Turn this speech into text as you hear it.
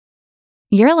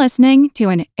You're listening to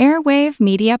an Airwave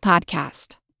Media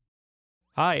Podcast.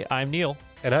 Hi, I'm Neil.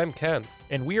 And I'm Ken.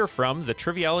 And we are from the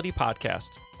Triviality Podcast,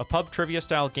 a pub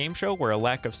trivia-style game show where a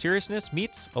lack of seriousness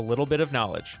meets a little bit of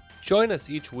knowledge. Join us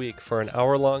each week for an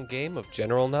hour-long game of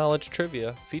general knowledge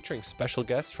trivia featuring special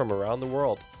guests from around the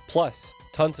world, plus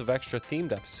tons of extra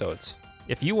themed episodes.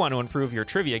 If you want to improve your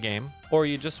trivia game, or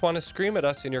you just want to scream at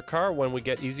us in your car when we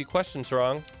get easy questions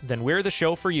wrong, then we're the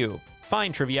show for you.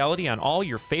 Find Triviality on all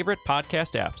your favorite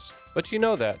podcast apps. But you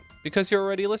know that because you're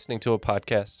already listening to a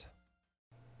podcast.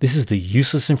 This is the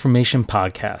Useless Information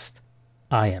Podcast.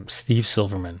 I am Steve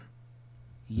Silverman.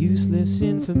 Useless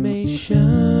information.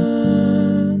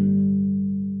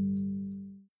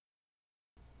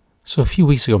 So a few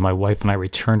weeks ago, my wife and I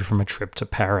returned from a trip to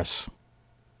Paris.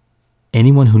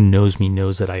 Anyone who knows me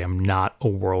knows that I am not a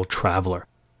world traveler.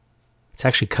 It's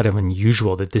actually kind of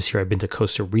unusual that this year I've been to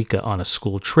Costa Rica on a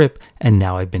school trip, and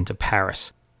now I've been to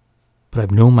Paris. But I've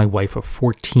known my wife for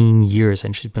 14 years,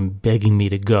 and she's been begging me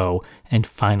to go, and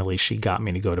finally she got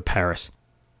me to go to Paris.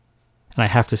 And I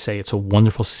have to say, it's a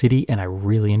wonderful city, and I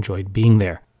really enjoyed being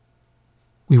there.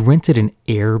 We rented an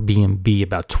Airbnb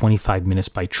about 25 minutes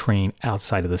by train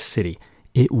outside of the city.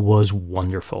 It was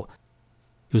wonderful.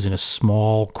 It was in a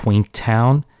small, quaint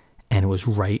town, and it was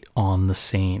right on the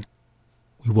Seine.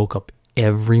 We woke up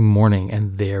every morning,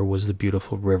 and there was the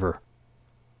beautiful river.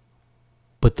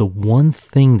 But the one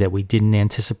thing that we didn't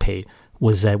anticipate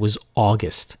was that it was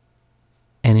August.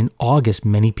 And in August,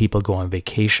 many people go on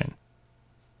vacation.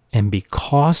 And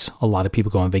because a lot of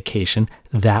people go on vacation,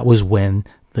 that was when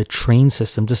the train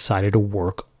system decided to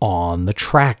work on the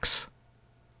tracks.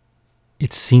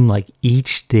 It seemed like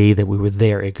each day that we were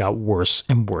there, it got worse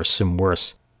and worse and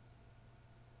worse.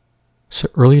 So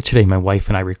earlier today, my wife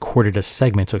and I recorded a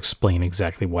segment to explain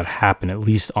exactly what happened, at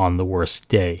least on the worst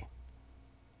day.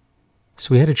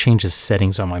 So we had to change the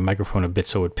settings on my microphone a bit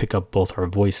so it would pick up both our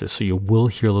voices, so you will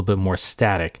hear a little bit more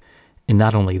static. And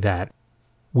not only that,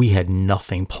 we had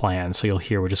nothing planned, so you'll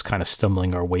hear we're just kind of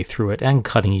stumbling our way through it and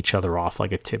cutting each other off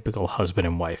like a typical husband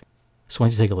and wife. So why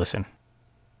don't you take a listen?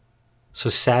 So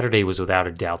Saturday was without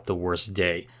a doubt the worst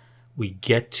day. We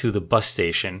get to the bus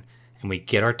station and we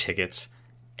get our tickets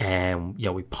and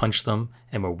we punch them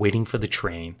and we're waiting for the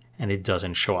train and it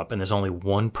doesn't show up. And there's only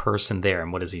one person there.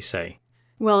 And what does he say?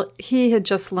 Well, he had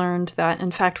just learned that,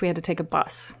 in fact, we had to take a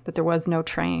bus, that there was no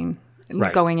train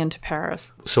going into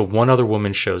Paris. So one other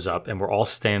woman shows up and we're all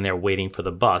standing there waiting for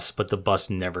the bus, but the bus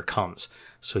never comes.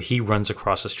 So he runs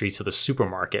across the street to the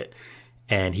supermarket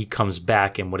and he comes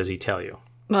back and what does he tell you?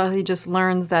 Well, he just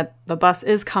learns that the bus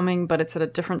is coming, but it's at a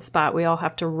different spot. We all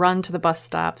have to run to the bus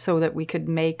stop so that we could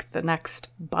make the next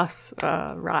bus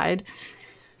ride.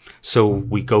 So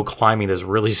we go climbing this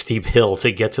really steep hill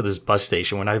to get to this bus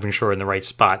station. We're not even sure we're in the right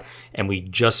spot, and we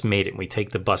just made it, and we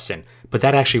take the bus in. But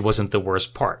that actually wasn't the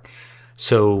worst part.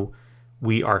 So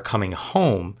we are coming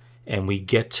home, and we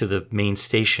get to the main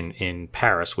station in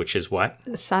Paris, which is what?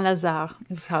 Saint-Lazare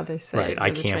is how they say it. Right,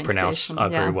 I can't pronounce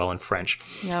very well in French.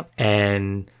 Yep.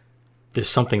 And there's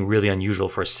something really unusual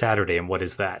for a Saturday, and what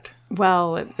is that?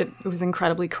 Well, it was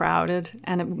incredibly crowded,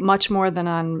 and much more than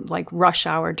on rush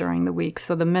hour during the week.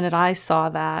 So the minute I saw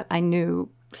that, I knew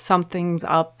something's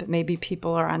up. Maybe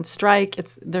people are on strike.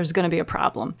 There's going to be a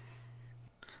problem.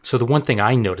 So the one thing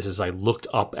I noticed is I looked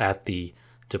up at the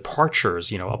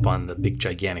departures, up on the big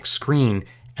gigantic screen,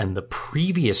 and the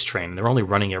previous train, they're only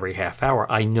running every half hour,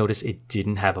 I noticed it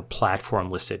didn't have a platform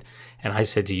listed. And I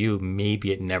said to you,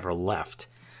 maybe it never left.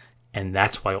 And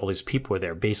that's why all these people were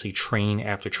there. Basically, train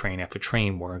after train after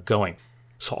train weren't going.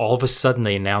 So all of a sudden,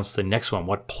 they announced the next one,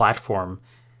 what platform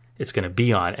it's going to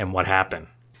be on, and what happened.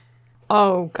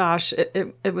 Oh, gosh.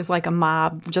 It was like a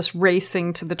mob just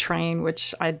racing to the train,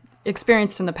 which I'd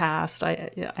experienced in the past.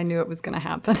 I knew it was going to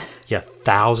happen. Yeah,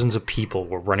 thousands of people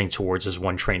were running towards this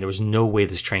one train. There was no way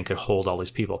this train could hold all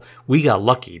these people. We got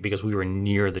lucky because we were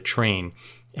near the train,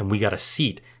 and we got a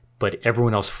seat, but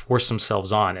everyone else forced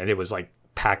themselves on, and it was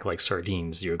packed like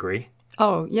sardines. Do you agree?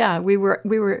 Oh, yeah. We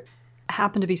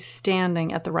happened to be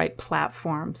standing at the right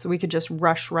platform, so we could just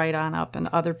rush right on up, and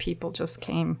other people just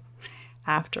came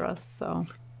after us.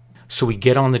 So we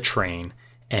get on the train,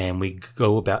 and we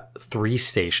go about 3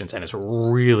 stations, and it's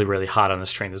really, really hot on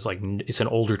this train. It's an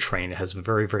older train. It has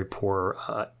very, very poor,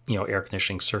 air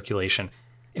conditioning circulation.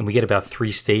 And we get about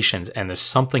 3 stations, and there's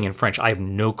something in French. I have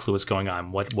no clue what's going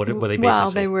on. What they basically say?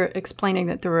 Well, they were explaining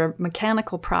that there were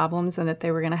mechanical problems and that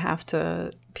people were going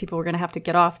to have to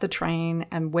get off the train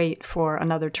and wait for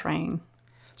another train.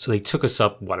 So they took us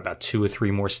up, about 2 or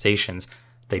 3 more stations.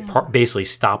 They basically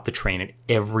stopped the train, and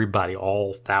everybody, all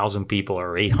 1,000 people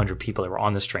or 800 people that were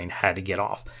on this train had to get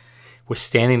off. We're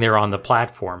standing there on the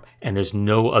platform, and there's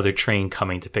no other train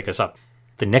coming to pick us up.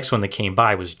 The next one that came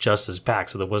by was just as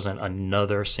packed, so there wasn't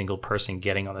another single person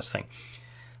getting on this thing.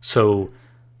 So,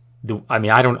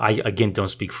 I again don't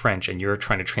speak French, and you're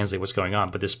trying to translate what's going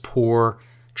on, but this poor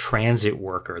transit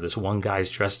worker, this one guy's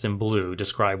dressed in blue,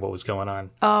 described what was going on.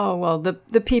 Oh, well,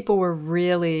 the people were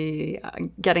really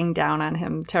getting down on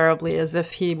him terribly, as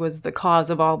if he was the cause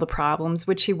of all the problems,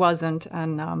 which he wasn't.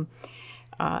 And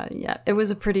it was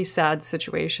a pretty sad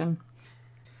situation.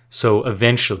 So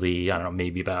eventually, I don't know,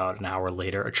 maybe about an hour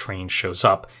later, a train shows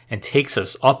up and takes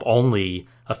us up only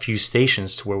a few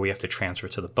stations to where we have to transfer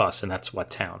to the bus. And that's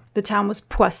what town? The town was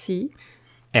Poissy.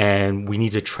 And we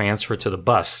need to transfer to the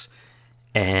bus.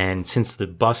 And since the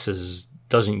bus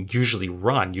doesn't usually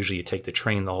run, usually you take the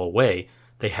train the whole way,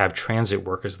 they have transit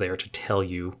workers there to tell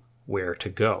you where to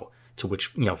go, to which,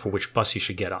 for which bus you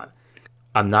should get on.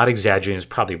 I'm not exaggerating, there's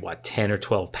probably, 10 or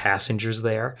 12 passengers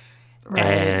there. Right.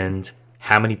 And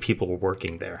how many people were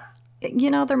working there?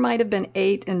 There might have been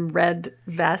 8 in red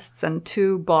vests and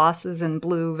 2 bosses in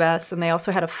blue vests. And they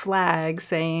also had a flag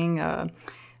saying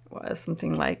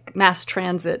something like mass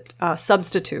transit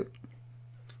substitute.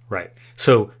 Right.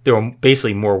 So there were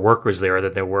basically more workers there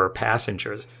than there were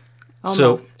passengers.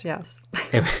 Almost, yes.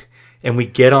 and we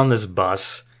get on this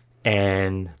bus,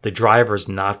 and the driver's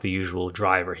not the usual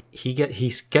driver. He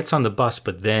gets on the bus,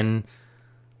 but then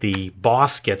the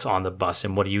boss gets on the bus,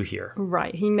 and what do you hear?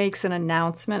 Right. He makes an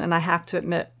announcement, and I have to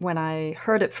admit, when I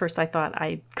heard it first, I thought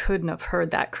I couldn't have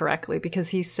heard that correctly, because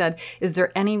he said, is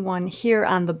there anyone here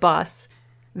on the bus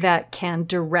that can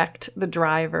direct the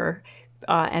driver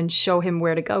and show him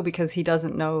where to go, because he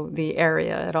doesn't know the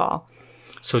area at all?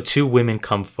 So 2 women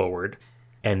come forward,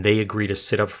 and they agree to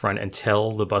sit up front and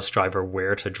tell the bus driver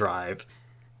where to drive.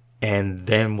 And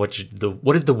then what did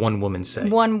the one woman say?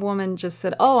 One woman just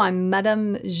said, "Oh, I'm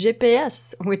Madame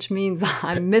GPS," which means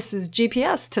I'm Mrs.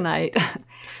 GPS tonight.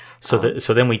 So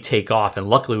then we take off, and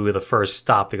luckily we were the first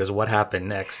stop, because what happened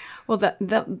next? Well,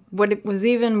 what it was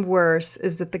even worse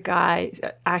is that the guy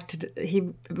acted.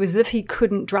 It was as if he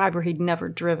couldn't drive, or he'd never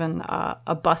driven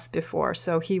a bus before.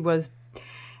 So he was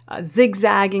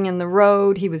zigzagging in the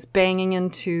road. He was banging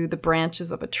into the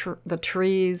branches of the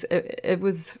trees. It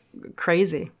was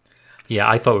crazy. Yeah,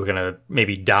 I thought we were gonna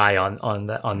maybe die on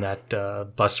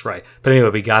that bus ride. But anyway,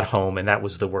 we got home, and that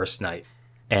was the worst night.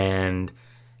 And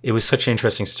it was such an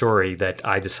interesting story that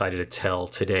I decided to tell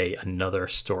today another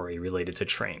story related to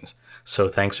trains. So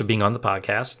thanks for being on the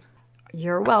podcast.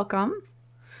 You're welcome.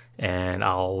 And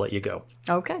I'll let you go.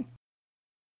 Okay.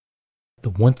 The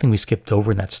one thing we skipped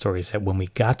over in that story is that when we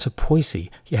got to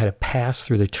Poissy, you had to pass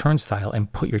through the turnstile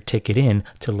and put your ticket in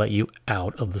to let you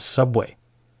out of the subway.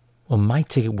 Well, my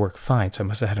ticket worked fine, so I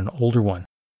must have had an older one.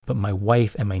 But my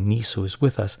wife and my niece who was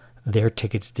with us, their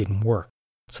tickets didn't work.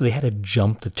 So they had to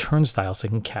jump the turnstile so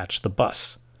they can catch the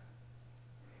bus.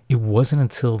 It wasn't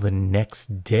until the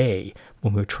next day,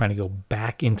 when we were trying to go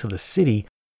back into the city,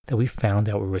 that we found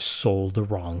out we were sold the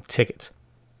wrong tickets.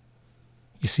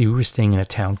 You see, we were staying in a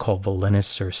town called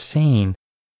Valennes-sur-Seine,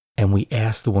 and we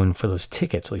asked the woman for those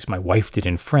tickets, at least my wife did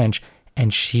in French,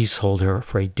 and she sold her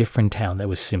for a different town that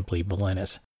was simply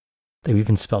Valennes. They were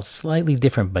even spelled slightly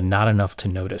different, but not enough to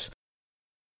notice.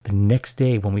 The next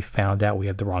day, when we found out we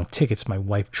had the wrong tickets, my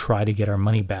wife tried to get our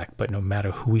money back, but no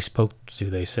matter who we spoke to,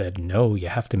 they said, no, you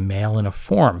have to mail in a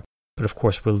form. But of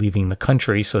course, we're leaving the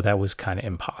country, so that was kind of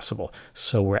impossible.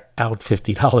 So we're out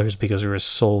 $50 because we were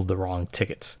sold the wrong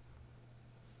tickets.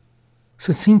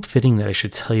 So it seemed fitting that I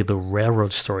should tell you the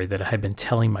railroad story that I had been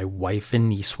telling my wife and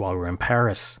niece while we were in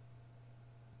Paris.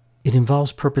 It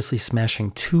involves purposely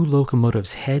smashing 2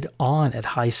 locomotives head-on at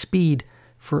high speed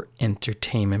for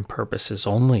entertainment purposes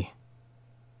only.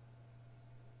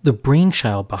 The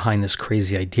brainchild behind this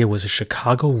crazy idea was a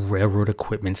Chicago railroad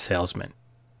equipment salesman.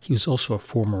 He was also a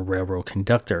former railroad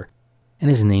conductor, and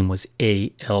his name was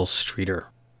A.L. Streeter.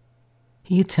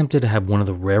 He attempted to have one of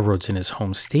the railroads in his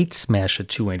home state smash the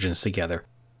 2 engines together,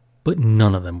 but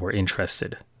none of them were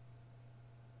interested.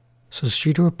 So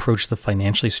Streeter approached the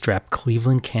financially strapped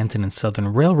Cleveland, Canton, and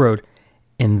Southern Railroad,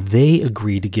 and they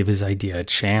agreed to give his idea a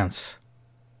chance.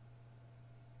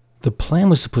 The plan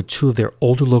was to put 2 of their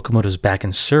older locomotives back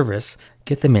in service,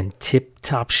 get them in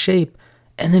tip-top shape,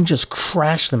 and then just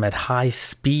crash them at high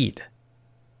speed.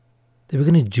 They were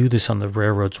going to do this on the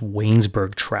railroad's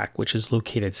Waynesburg track, which is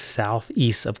located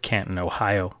southeast of Canton,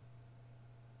 Ohio.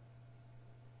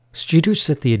 Streeter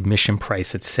set the admission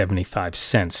price at 75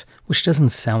 cents, which doesn't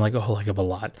sound like a whole heck of a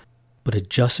lot, but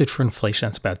adjusted for inflation,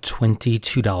 that's about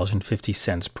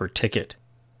 $22.50 per ticket.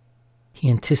 He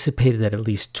anticipated that at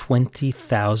least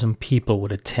 20,000 people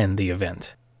would attend the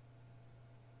event.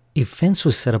 A fence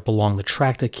was set up along the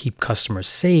track to keep customers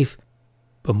safe,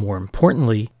 but more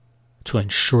importantly, to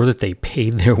ensure that they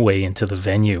paid their way into the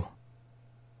venue.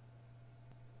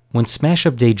 When Smash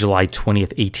Up Day July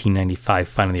 20th, 1895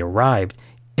 finally arrived,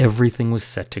 everything was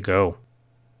set to go.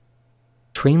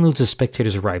 Trainloads of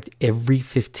spectators arrived every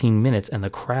 15 minutes, and the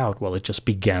crowd, well, it just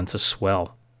began to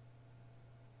swell.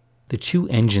 The two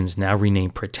engines, now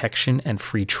renamed Protection and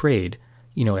Free Trade,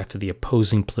 after the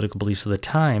opposing political beliefs of the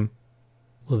time,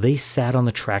 well, they sat on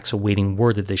the tracks awaiting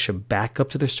word that they should back up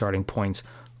to their starting points,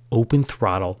 open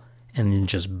throttle, and then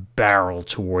just barrel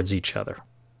towards each other.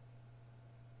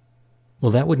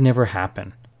 Well, that would never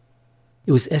happen.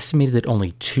 It was estimated that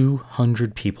only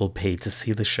 200 people paid to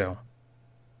see the show.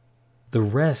 The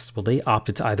rest, well, they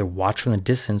opted to either watch from the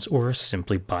distance or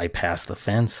simply bypass the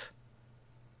fence.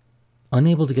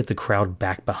 Unable to get the crowd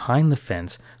back behind the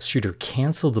fence, Streeter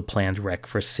canceled the planned wreck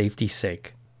for safety's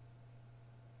sake.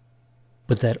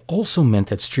 But that also meant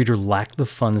that Streeter lacked the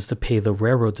funds to pay the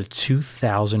railroad the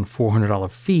 $2,400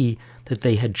 fee that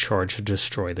they had charged to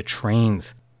destroy the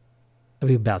trains. That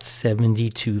would be about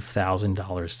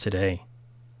 $72,000 today.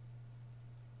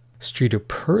 Streeter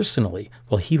personally,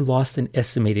 well, he lost an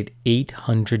estimated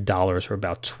 $800 or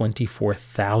about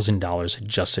 $24,000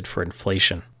 adjusted for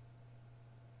inflation.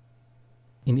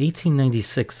 In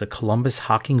 1896, the Columbus,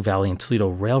 Hocking Valley, and Toledo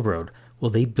Railroad,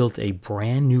 well, they built a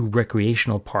brand new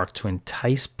recreational park to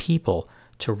entice people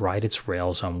to ride its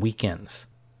rails on weekends.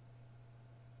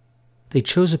 They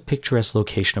chose a picturesque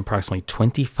location approximately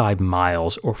 25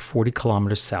 miles or 40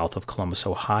 kilometers south of Columbus,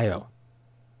 Ohio.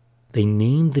 They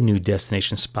named the new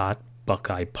destination spot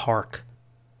Buckeye Park.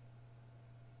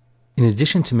 In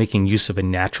addition to making use of a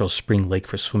natural spring lake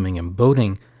for swimming and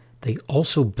boating, they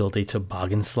also built a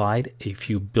toboggan slide, a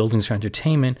few buildings for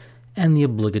entertainment, and the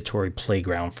obligatory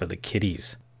playground for the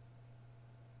kiddies.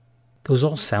 Those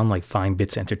all sound like fine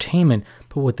bits of entertainment,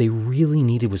 but what they really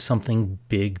needed was something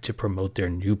big to promote their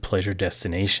new pleasure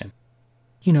destination.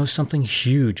 Something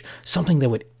huge, something that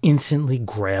would instantly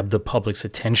grab the public's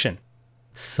attention.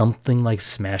 Something like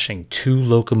smashing two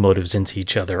locomotives into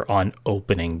each other on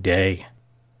opening day.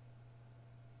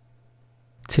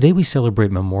 Today we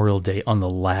celebrate Memorial Day on the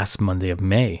last Monday of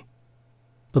May.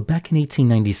 But back in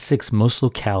 1896, most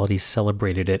localities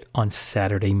celebrated it on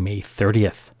Saturday, May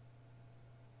 30th.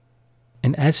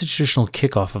 And as a traditional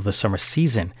kickoff of the summer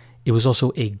season, it was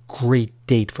also a great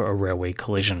date for a railway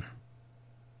collision.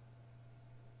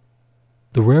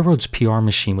 The railroad's PR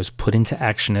machine was put into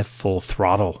action at full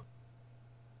throttle.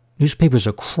 Newspapers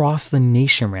across the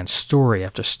nation ran story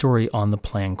after story on the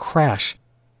planned crash,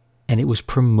 and it was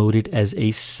promoted as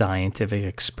a scientific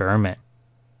experiment.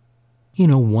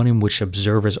 One in which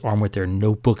observers armed with their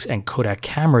notebooks and Kodak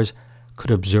cameras could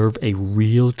observe a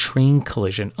real train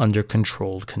collision under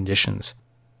controlled conditions.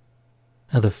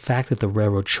 Now, the fact that the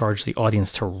railroad charged the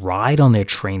audience to ride on their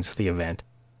trains to the event,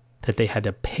 that they had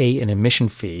to pay an admission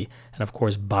fee, and of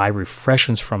course buy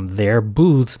refreshments from their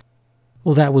booths,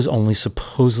 well, that was only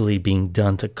supposedly being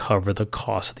done to cover the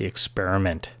cost of the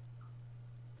experiment.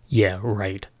 Yeah,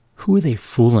 right. Who are they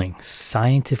fooling?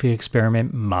 Scientific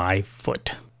experiment, my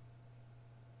foot.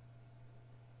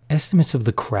 Estimates of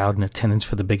the crowd in attendance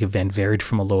for the big event varied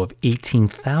from a low of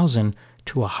 18,000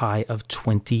 to a high of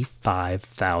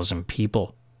 25,000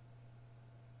 people.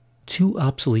 Two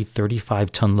obsolete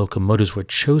 35-ton locomotives were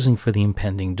chosen for the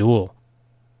impending duel.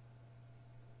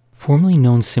 Formerly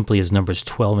known simply as numbers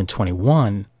 12 and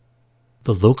 21,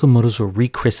 the locomotives were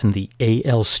rechristened the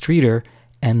A.L. Streeter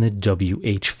and the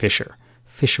W.H. Fisher.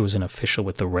 Fisher was an official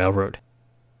with the railroad.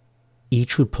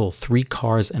 Each would pull 3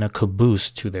 cars and a caboose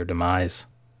to their demise.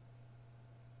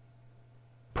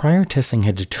 Prior testing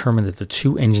had determined that the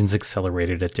two engines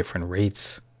accelerated at different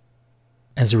rates.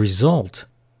 As a result,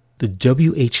 the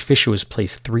W.H. Fisher was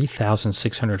placed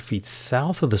 3,600 feet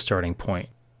south of the starting point,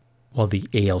 while the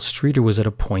A.L. Streeter was at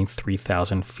a point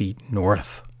 3,000 feet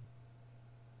north.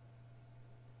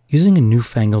 Using a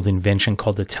newfangled invention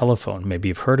called the telephone, maybe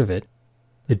you've heard of it,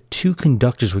 the two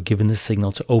conductors were given the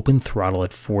signal to open throttle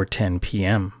at 4:10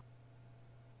 p.m.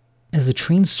 As the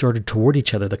trains started toward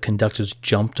each other, the conductors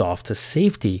jumped off to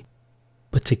safety,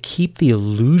 but to keep the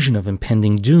illusion of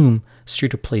impending doom,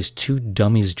 Streeter placed 2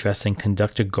 dummies dressed in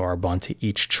conductor garb onto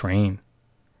each train.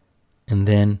 And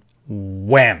then,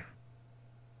 wham!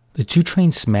 The 2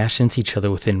 trains smashed into each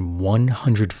other within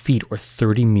 100 feet or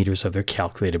 30 meters of their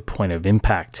calculated point of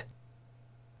impact.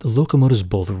 The locomotives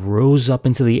both rose up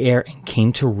into the air and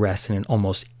came to rest in an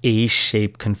almost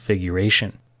A-shaped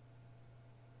configuration.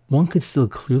 One could still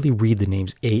clearly read the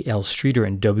names A.L. Streeter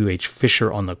and W.H.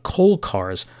 Fisher on the coal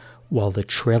cars, while the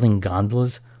trailing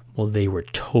gondolas, well, they were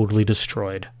totally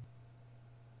destroyed.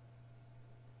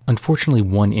 Unfortunately,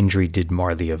 one injury did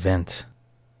mar the event.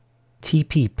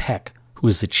 T.P. Peck, who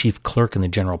was the chief clerk in the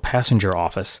general passenger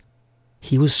office,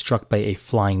 he was struck by a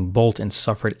flying bolt and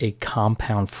suffered a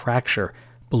compound fracture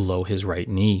below his right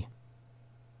knee.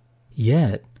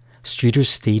 Yet, Streeter's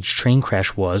staged train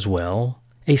crash was, well,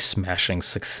 a smashing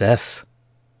success.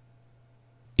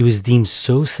 It was deemed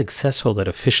so successful that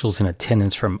officials in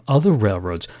attendance from other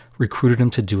railroads recruited him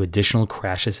to do additional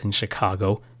crashes in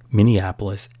Chicago,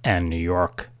 Minneapolis, and New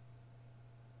York.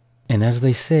 And as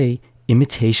they say,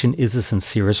 imitation is the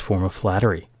sincerest form of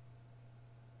flattery.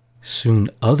 Soon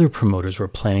other promoters were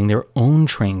planning their own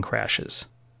train crashes.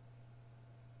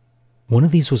 One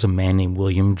of these was a man named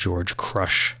William George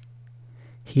Crush.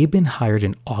 He had been hired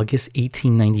in August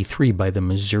 1893 by the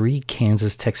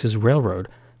Missouri-Kansas-Texas Railroad,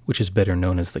 which is better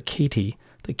known as the Katy,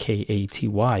 the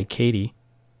K-A-T-Y, Katy.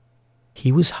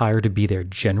 He was hired to be their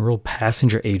general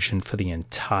passenger agent for the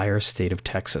entire state of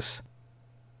Texas.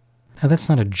 Now, that's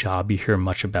not a job you hear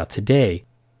much about today,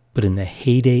 but in the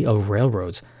heyday of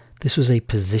railroads, this was a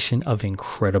position of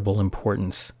incredible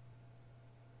importance.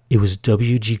 It was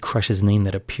W.G. Crush's name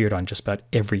that appeared on just about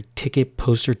every ticket,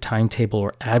 poster, timetable,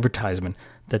 or advertisement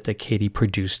that the Katy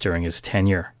produced during his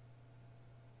tenure.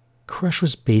 Crush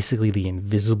was basically the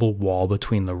invisible wall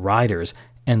between the riders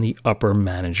and the upper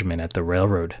management at the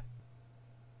railroad.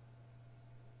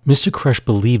 Mr. Crush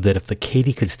believed that if the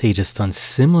Katy could stage a stunt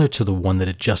similar to the one that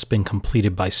had just been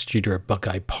completed by Streeter at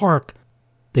Buckeye Park,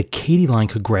 the Katy line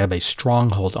could grab a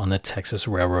stronghold on the Texas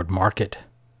railroad market.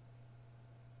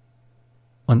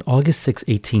 On August 6,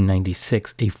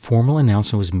 1896, a formal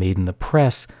announcement was made in the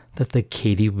press that the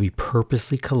Katy would be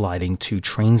purposely colliding two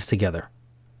trains together.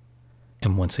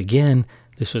 And once again,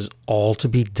 this was all to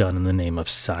be done in the name of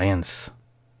science.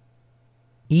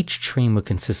 Each train would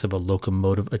consist of a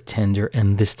locomotive, a tender,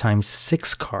 and this time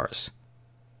 6 cars.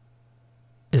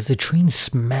 As the trains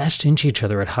smashed into each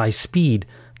other at high speed,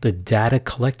 the data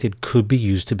collected could be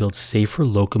used to build safer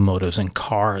locomotives and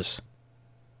cars.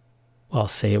 Well, I'll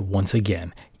say it once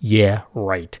again. Yeah,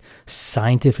 right.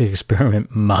 Scientific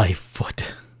experiment my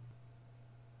foot.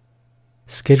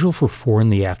 Scheduled for 4 in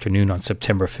the afternoon on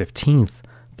September 15th,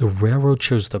 the railroad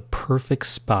chose the perfect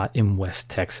spot in West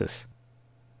Texas.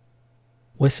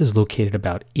 West is located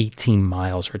about 18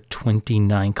 miles or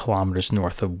 29 kilometers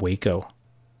north of Waco.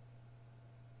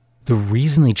 The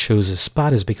reason they chose this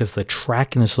spot is because the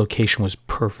track in this location was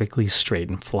perfectly straight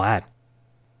and flat.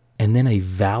 And then a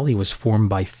valley was formed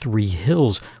by 3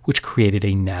 hills, which created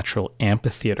a natural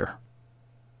amphitheater.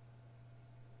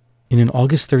 In an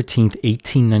August 13,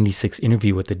 1896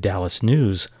 interview with the Dallas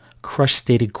News, Crush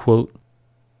stated, quote,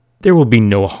 "There will be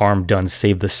no harm done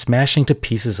save the smashing to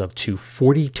pieces of 2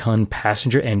 40-ton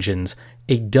passenger engines,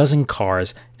 a dozen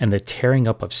cars, and the tearing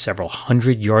up of several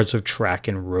hundred yards of track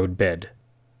and roadbed.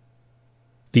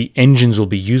 The engines will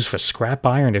be used for scrap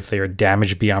iron if they are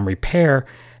damaged beyond repair,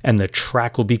 and the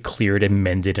track will be cleared and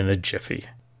mended in a jiffy."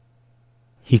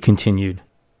 He continued,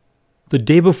 "The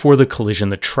day before the collision,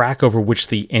 the track over which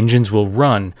the engines will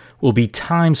run will be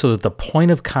timed so that the point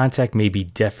of contact may be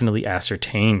definitely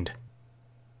ascertained.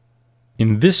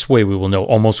 In this way, we will know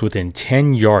almost within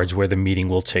 10 yards where the meeting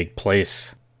will take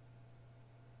place.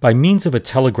 By means of a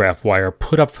telegraph wire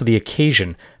put up for the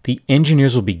occasion, the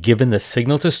engineers will be given the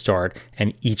signal to start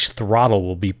and each throttle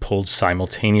will be pulled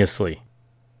simultaneously.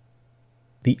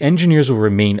 The engineers will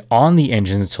remain on the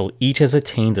engine until each has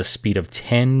attained a speed of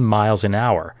 10 miles an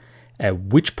hour, at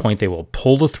which point they will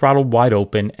pull the throttle wide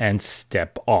open and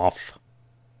step off."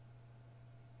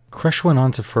 Crush went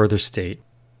on to further state,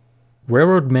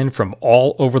 "Railroad men from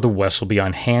all over the West will be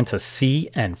on hand to see,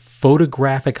 and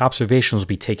photographic observations will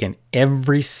be taken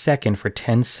every second for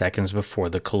 10 seconds before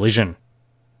the collision.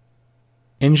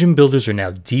 Engine builders are now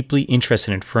deeply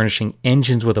interested in furnishing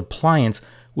engines with appliance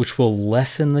which will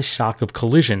lessen the shock of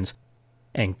collisions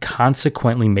and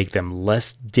consequently make them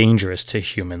less dangerous to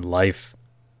human life."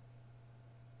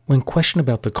 When questioned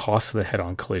about the cost of the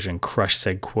head-on collision, Crush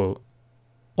said, quote,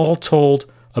 "All told,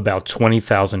 about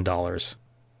 $20,000.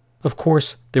 Of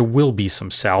course, there will be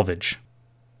some salvage."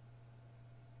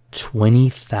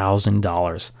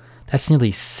 $20,000. That's nearly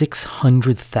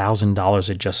 $600,000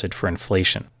 adjusted for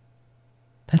inflation.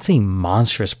 That's a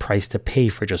monstrous price to pay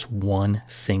for just one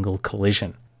single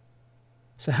collision.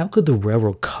 So how could the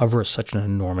railroad cover such an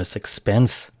enormous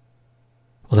expense?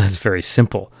 Well, that's very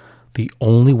simple. The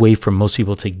only way for most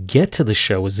people to get to the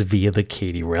show is via the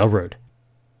Katy Railroad.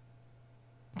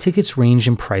 Tickets range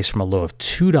in price from a low of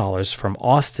 $2 from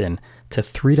Austin to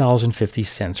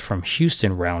 $3.50 from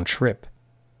Houston round trip.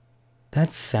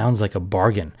 That sounds like a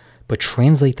bargain, but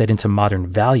translate that into modern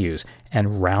values,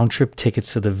 and round trip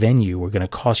tickets to the venue were going to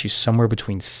cost you somewhere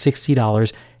between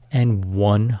 $60 and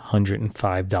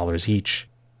 $105 each.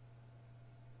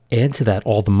 Add to that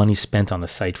all the money spent on the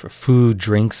site for food,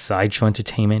 drinks, sideshow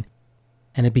entertainment,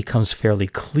 and it becomes fairly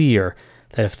clear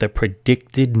that if the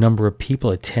predicted number of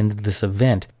people attended this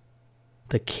event,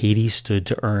 the Katy stood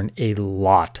to earn a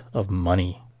lot of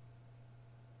money.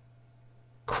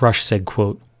 Crush said,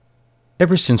 quote,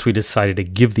 "Ever since we decided to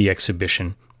give the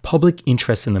exhibition, public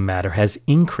interest in the matter has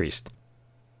increased.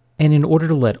 And in order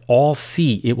to let all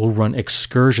see, it will run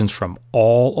excursions from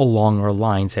all along our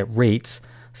lines at rates,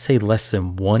 say less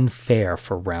than one fare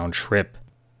for round trip.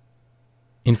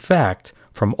 In fact,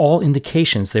 from all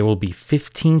indications, there will be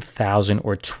 15,000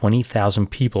 or 20,000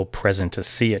 people present to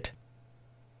see it.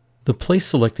 The place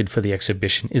selected for the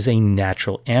exhibition is a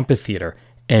natural amphitheater,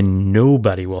 and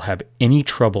nobody will have any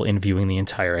trouble in viewing the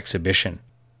entire exhibition.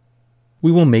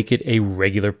 We will make it a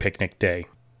regular picnic day."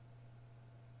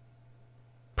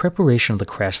 Preparation of the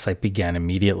crash site began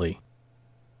immediately.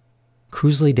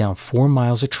 Crews laid down 4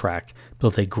 miles of track,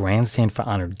 built a grandstand for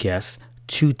honored guests,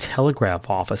 2 telegraph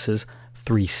offices,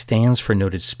 3 stands for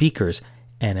noted speakers,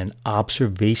 and an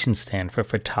observation stand for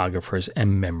photographers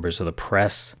and members of the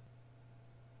press.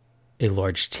 A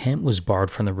large tent was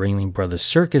borrowed from the Ringling Brothers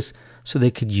Circus so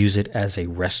they could use it as a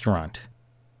restaurant.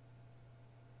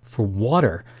 For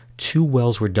water, 2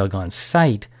 wells were dug on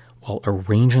site, while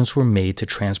arrangements were made to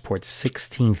transport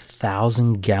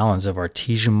 16,000 gallons of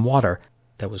artesian water,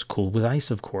 that was cooled with ice,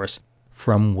 of course,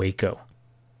 from Waco.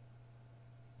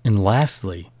 And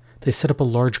lastly, they set up a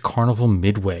large carnival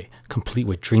midway, complete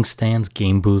with drink stands,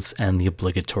 game booths, and the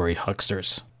obligatory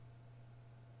hucksters.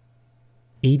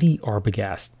 A.D.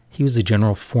 Arbogast, he was the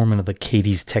general foreman of the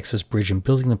Katy's Texas Bridge and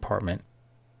Building Department.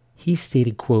 He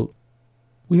stated, quote,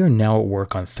 "We are now at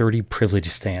work on 30 privilege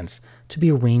stands to be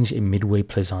arranged in Midway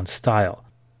Plaisance style,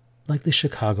 like the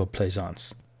Chicago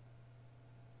Plaisance.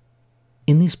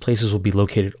 In these places will be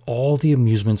located all the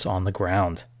amusements on the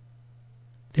ground.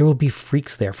 There will be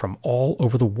freaks there from all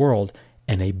over the world,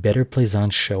 and a better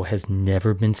Plaisance show has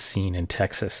never been seen in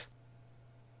Texas.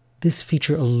 This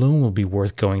feature alone will be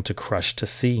worth going to Crush to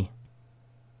see."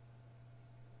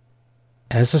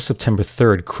 As of September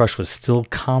 3rd, Crush was still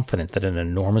confident that an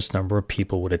enormous number of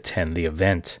people would attend the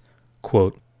event.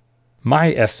 Quote,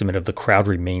 "My estimate of the crowd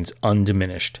remains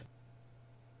undiminished.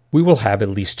 We will have at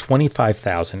least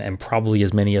 25,000 and probably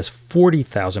as many as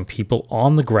 40,000 people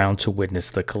on the ground to witness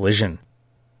the collision.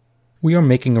 We are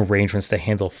making arrangements to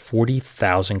handle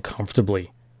 40,000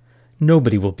 comfortably.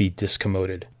 Nobody will be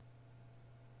discommoded.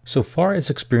 So far as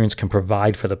experience can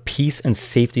provide for the peace and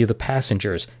safety of the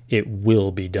passengers, it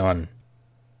will be done."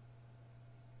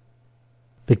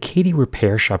 The Katy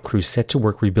repair shop crew set to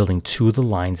work rebuilding 2 of the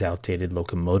line's outdated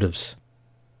locomotives.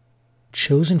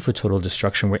 Chosen for total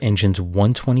destruction were engines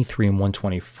 123 and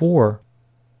 124,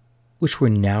 which were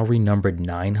now renumbered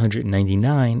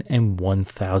 999 and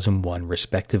 1001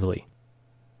 respectively.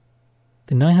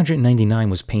 The 999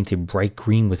 was painted bright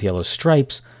green with yellow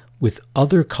stripes, with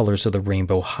other colors of the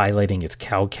rainbow highlighting its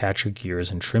cowcatcher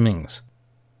gears and trimmings.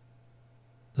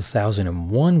 The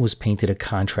 1001 was painted a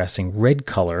contrasting red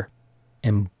color,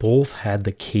 and both had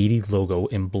the Katy logo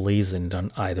emblazoned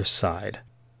on either side.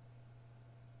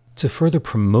 To further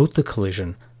promote the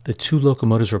collision, the 2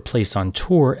 locomotives were placed on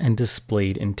tour and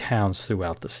displayed in towns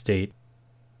throughout the state.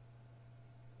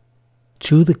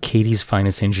 2 of the Katy's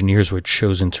finest engineers were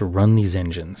chosen to run these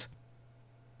engines.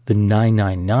 The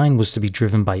 999 was to be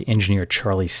driven by engineer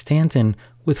Charlie Stanton,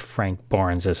 with Frank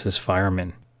Barnes as his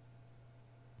fireman.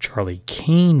 Charlie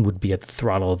Kane would be at the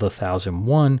throttle of the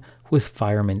 1001, with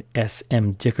fireman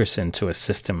S.M. Dickerson to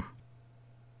assist him.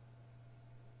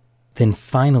 Then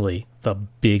finally, the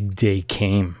big day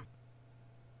came.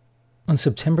 On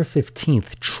September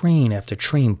 15th, train after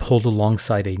train pulled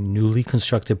alongside a newly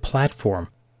constructed platform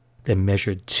that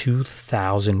measured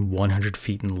 2,100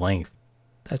 feet in length.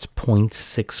 That's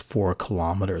 0.64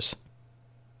 kilometers.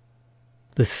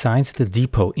 The signs at the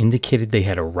depot indicated they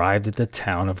had arrived at the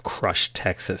town of Crush,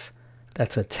 Texas.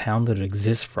 That's a town that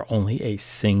exists for only a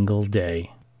single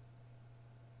day.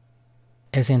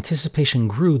 As anticipation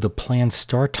grew, the planned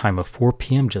start time of 4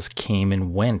 p.m. just came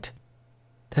and went.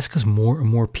 That's because more and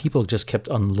more people just kept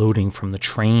unloading from the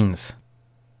trains.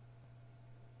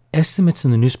 Estimates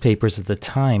in the newspapers at the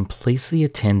time placed the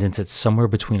attendance at somewhere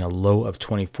between a low of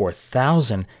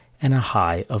 24,000 and a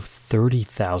high of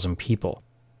 30,000 people.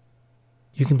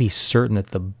 You can be certain that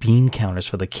the bean counters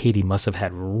for the Katy must have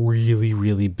had really,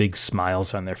 really big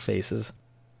smiles on their faces.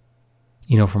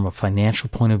 You know, from a financial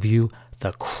point of view,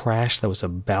 the crash that was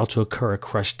about to occur at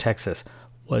Crush, Texas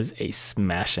was a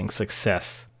smashing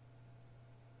success.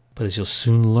 But as you'll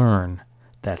soon learn,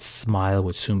 that smile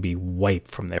would soon be wiped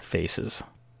from their faces.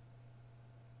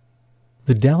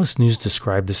 The Dallas News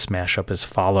described the smash-up as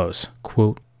follows,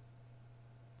 quote,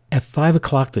 "At 5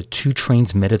 o'clock, the two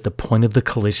trains met at the point of the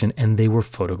collision and they were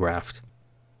photographed.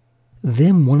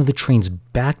 Then one of the trains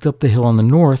backed up the hill on the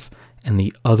north and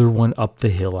the other one up the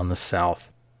hill on the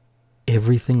south.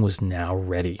 Everything was now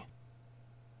ready.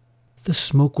 The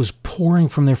smoke was pouring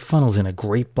from their funnels in a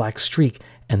great black streak,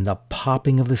 and the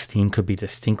popping of the steam could be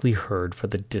distinctly heard for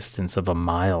the distance of a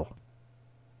mile.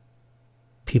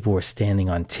 People were standing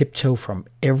on tiptoe from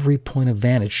every point of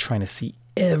vantage, trying to see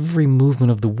every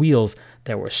movement of the wheels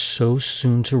that were so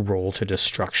soon to roll to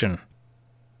destruction.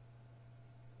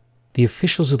 The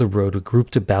officials of the road were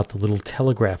grouped about the little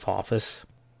telegraph office,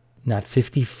 not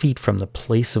 50 feet from the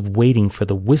place of waiting for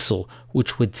the whistle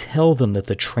which would tell them that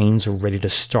the trains were ready to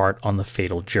start on the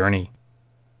fatal journey.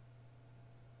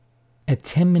 At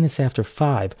 10 minutes after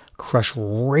 5, Crush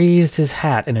raised his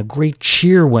hat and a great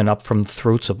cheer went up from the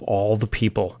throats of all the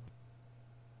people."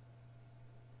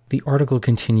 The article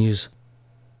continues,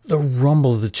 "The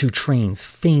rumble of the two trains,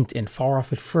 faint and far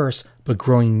off at first, but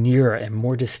growing nearer and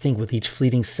more distinct with each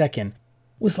fleeting second,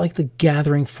 was like the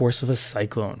gathering force of a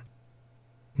cyclone.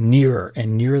 Nearer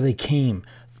and nearer they came,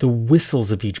 the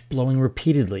whistles of each blowing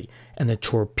repeatedly, and the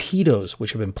torpedoes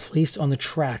which had been placed on the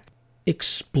track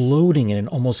exploding in an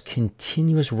almost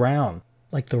continuous round,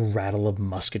 like the rattle of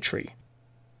musketry.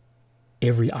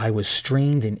 Every eye was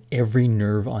strained and every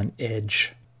nerve on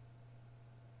edge.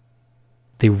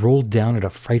 They rolled down at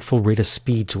a frightful rate of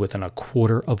speed to within a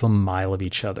quarter of a mile of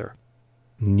each other.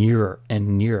 Nearer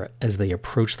and nearer as they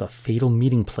approached the fatal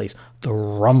meeting place, the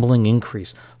rumbling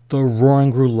increased, the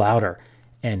roaring grew louder,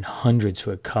 and hundreds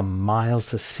who had come miles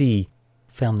to see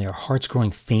found their hearts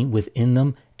growing faint within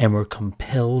them and were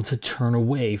compelled to turn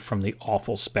away from the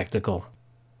awful spectacle.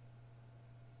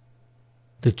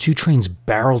 The two trains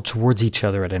barreled towards each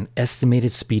other at an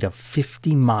estimated speed of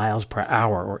 50 miles per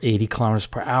hour or 80 kilometers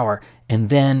per hour, and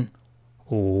then,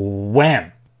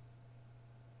 wham!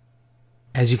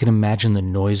 As you can imagine, the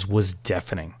noise was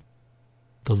deafening.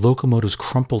 The locomotives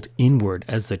crumpled inward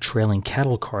as the trailing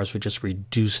cattle cars were just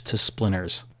reduced to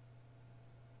splinters.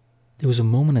 There was a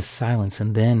moment of silence,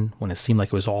 and then, when it seemed like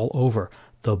it was all over,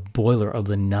 the boiler of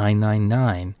the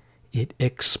 999, it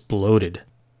exploded.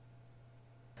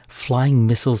 Flying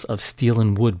missiles of steel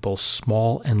and wood, both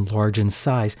small and large in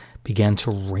size, began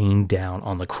to rain down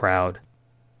on the crowd.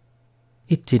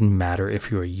 It didn't matter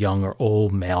if you were young or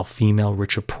old, male, female,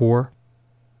 rich or poor.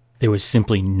 There was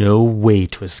simply no way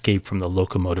to escape from the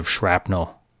locomotive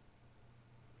shrapnel.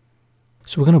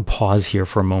 So we're going to pause here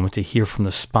for a moment to hear from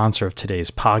the sponsor of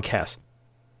today's podcast.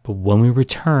 But when we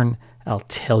return, I'll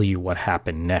tell you what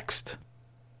happened next.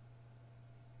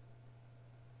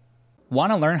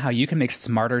 Want to learn how you can make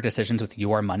smarter decisions with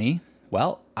your money?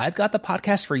 Well, I've got the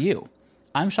podcast for you.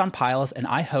 I'm Sean Piles, and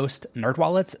I host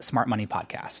NerdWallet's Smart Money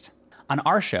Podcast. On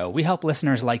our show, we help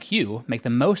listeners like you make the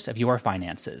most of your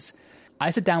finances. I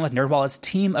sit down with NerdWallet's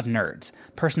team of nerds,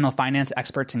 personal finance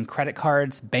experts in credit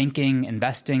cards, banking,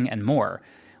 investing, and more.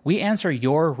 We answer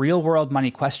your real-world money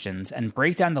questions and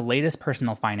break down the latest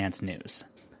personal finance news.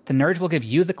 The nerds will give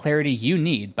you the clarity you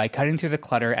need by cutting through the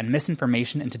clutter and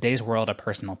misinformation in today's world of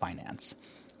personal finance.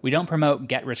 We don't promote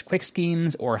get-rich-quick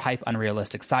schemes or hype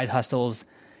unrealistic side hustles.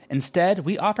 Instead,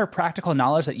 we offer practical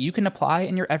knowledge that you can apply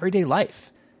in your everyday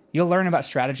life. You'll learn about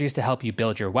strategies to help you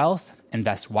build your wealth,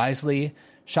 invest wisely,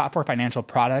 shop for financial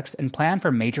products, and plan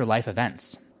for major life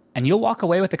events. And you'll walk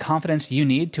away with the confidence you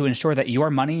need to ensure that your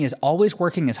money is always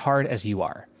working as hard as you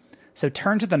are. So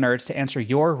turn to the nerds to answer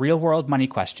your real-world money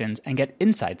questions and get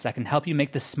insights that can help you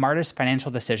make the smartest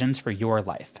financial decisions for your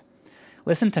life.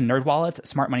 Listen to NerdWallet's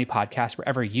Smart Money Podcast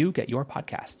wherever you get your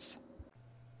podcasts.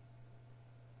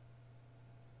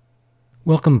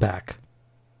 Welcome back.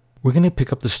 We're going to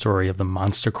pick up the story of the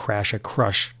monster crash at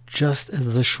Crush just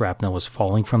as the shrapnel was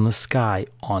falling from the sky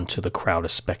onto the crowd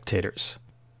of spectators.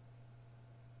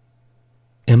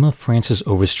 Emma Frances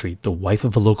Overstreet, the wife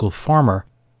of a local farmer,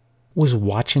 was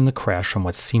watching the crash from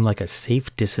what seemed like a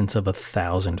safe distance of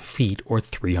 1,000 feet or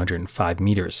 305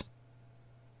 meters.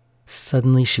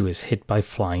 Suddenly she was hit by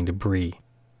flying debris.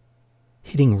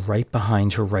 Hitting right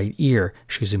behind her right ear,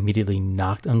 she was immediately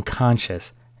knocked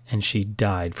unconscious and she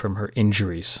died from her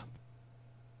injuries.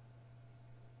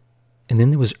 And then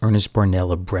there was Ernest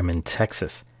Barnell of Bremen,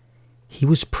 Texas. He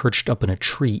was perched up in a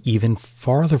tree even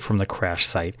farther from the crash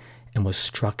site and was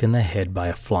struck in the head by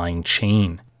a flying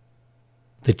chain.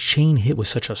 The chain hit with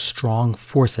such a strong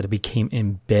force that it became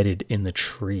embedded in the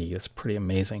tree. It's pretty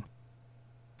amazing.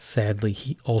 Sadly,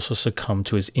 he also succumbed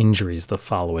to his injuries the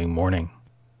following morning.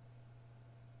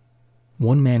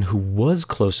 One man who was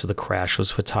close to the crash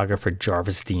was photographer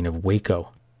Jarvis Dean of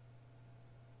Waco.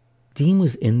 Dean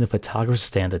was in the photographer's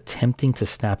stand attempting to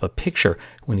snap a picture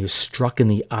when he was struck in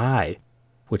the eye,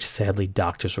 which sadly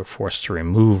doctors were forced to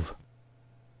remove.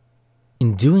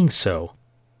 In doing so,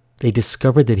 they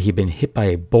discovered that he had been hit by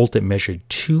a bolt that measured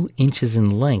 2 inches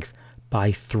in length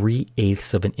by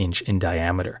 3/8 of an inch in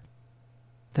diameter.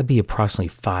 That'd be approximately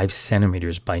 5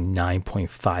 centimeters by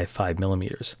 9.55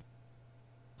 millimeters.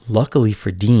 Luckily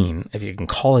for Dean, if you can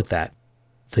call it that,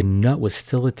 the nut was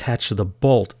still attached to the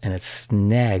bolt and it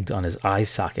snagged on his eye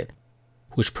socket,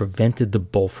 which prevented the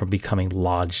bolt from becoming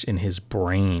lodged in his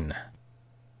brain.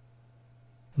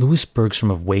 Louis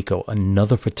Bergstrom of Waco,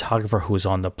 another photographer who was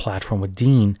on the platform with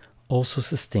Dean, also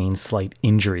sustained slight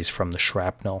injuries from the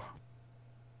shrapnel.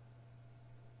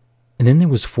 And then there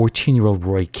was 14-year-old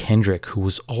Roy Kendrick, who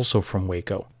was also from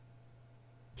Waco.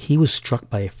 He was struck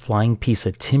by a flying piece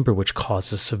of timber which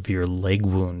caused a severe leg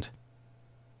wound.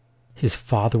 His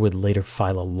father would later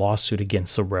file a lawsuit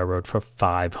against the railroad for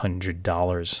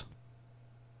 $500.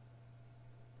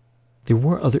 There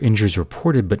were other injuries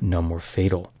reported, but none were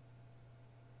fatal.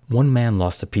 One man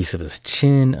lost a piece of his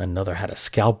chin, another had a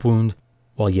scalp wound,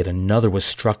 while yet another was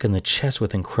struck in the chest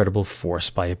with incredible force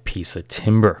by a piece of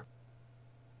timber.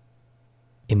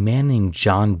 A man named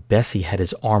John Bessie had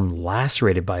his arm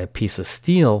lacerated by a piece of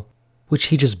steel, which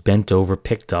he just bent over,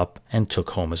 picked up, and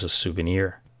took home as a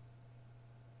souvenir.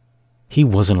 He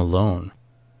wasn't alone.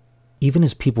 Even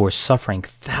as people were suffering,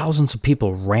 thousands of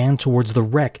people ran towards the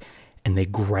wreck, and they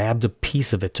grabbed a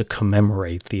piece of it to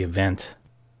commemorate the event.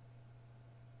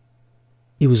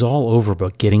 It was all over,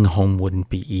 but getting home wouldn't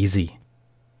be easy.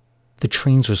 The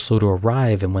trains were slow to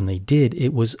arrive, and when they did,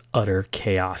 it was utter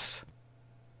chaos.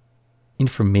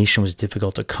 Information was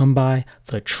difficult to come by,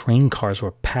 the train cars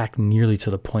were packed nearly to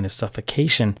the point of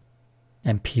suffocation,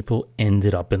 and people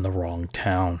ended up in the wrong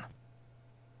town.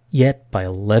 Yet, by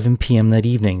 11 p.m. that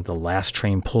evening, the last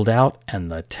train pulled out,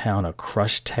 and the town of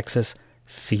Crush, Texas,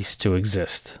 ceased to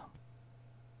exist.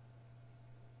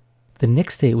 The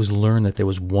next day, it was learned that there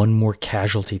was one more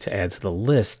casualty to add to the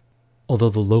list, although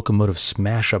the locomotive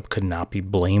smash-up could not be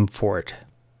blamed for it.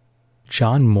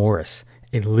 John Morris,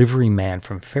 a liveryman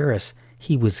from Ferris,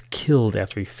 he was killed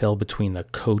after he fell between the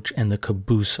coach and the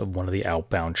caboose of one of the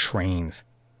outbound trains.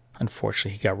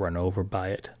 Unfortunately, he got run over by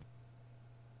it.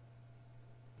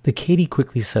 The Katy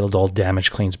quickly settled all damage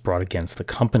claims brought against the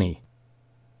company.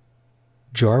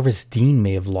 Jarvis Dean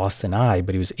may have lost an eye,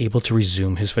 but he was able to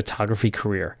resume his photography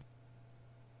career.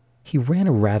 He ran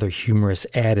a rather humorous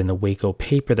ad in the Waco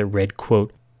paper that read,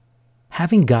 quote,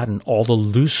 "Having gotten all the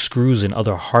loose screws and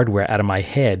other hardware out of my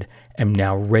head, am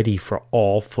now ready for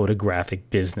all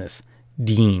photographic business.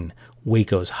 Dean,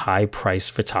 Waco's high-priced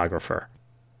photographer."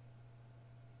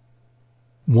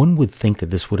 One would think that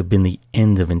this would have been the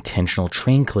end of intentional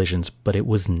train collisions, but it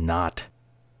was not.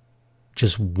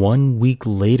 Just 1 week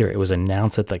later, it was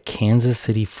announced that the Kansas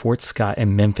City, Fort Scott,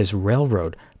 and Memphis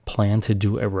Railroad planned to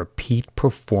do a repeat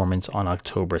performance on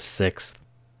October 6th.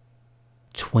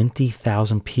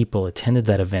 20,000 people attended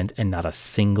that event, and not a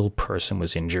single person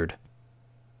was injured.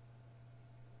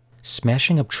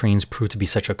 Smashing up trains proved to be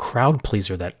such a crowd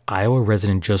pleaser that Iowa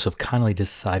resident Joseph Connolly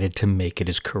decided to make it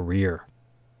his career.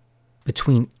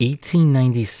 Between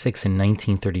 1896 and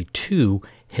 1932,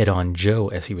 Head-On Joe,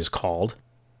 as he was called,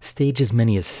 staged as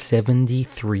many as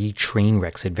 73 train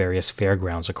wrecks at various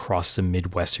fairgrounds across the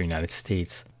Midwestern United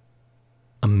States.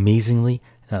 Amazingly,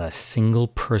 not a single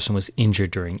person was injured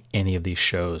during any of these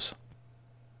shows.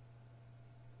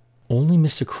 Only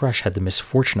Mr. Crush had the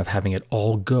misfortune of having it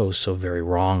all go so very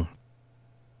wrong.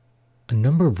 A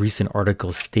number of recent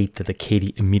articles state that the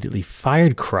Katy immediately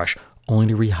fired Crush,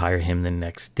 only to rehire him the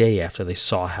next day after they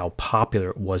saw how popular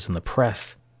it was in the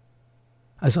press.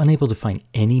 I was unable to find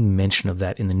any mention of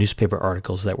that in the newspaper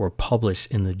articles that were published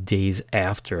in the days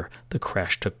after the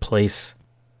crash took place.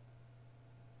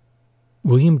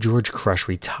 William George Crush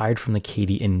retired from the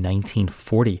Katy in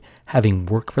 1940, having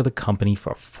worked for the company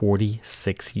for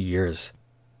 46 years.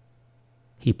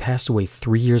 He passed away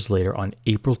 3 years later on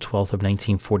April 12th of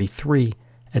 1943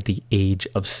 at the age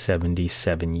of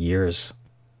 77 years.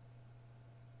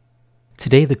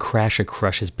 Today, the crash at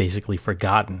Crush is basically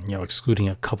forgotten, excluding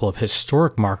a couple of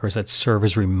historic markers that serve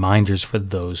as reminders for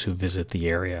those who visit the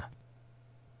area.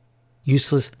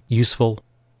 Useless, useful,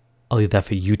 I'll leave that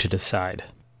for you to decide.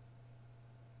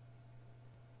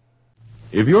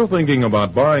 If you're thinking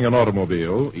about buying an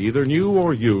automobile, either new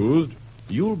or used,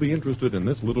 you'll be interested in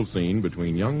this little scene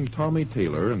between young Tommy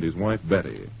Taylor and his wife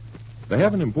Betty. They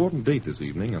have an important date this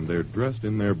evening, and they're dressed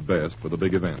in their best for the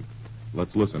big event.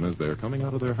 Let's listen as they're coming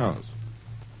out of their house.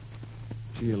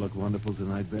 You look wonderful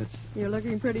tonight, Bets. You're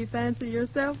looking pretty fancy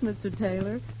yourself, Mr.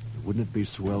 Taylor. wouldn't it be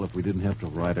swell if we didn't have to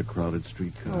ride a crowded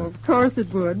streetcar? Oh, of course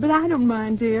it would, but I don't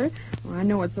mind, dear. Well, I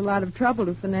know it's a lot of trouble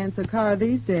to finance a car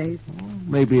these days. Well,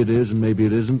 maybe it is and maybe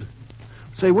it isn't.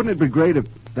 Say, wouldn't it be great if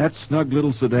that snug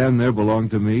little sedan there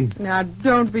belonged to me? Now,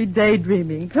 don't be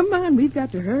daydreaming. Come on, we've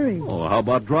got to hurry. Oh, how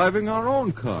about driving our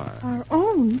own car? Our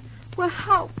own?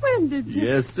 Well, when did you...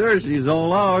 Yes, sir, she's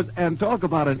all ours. And talk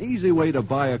about an easy way to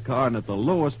buy a car and at the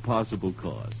lowest possible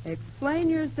cost. Explain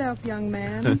yourself, young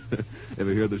man.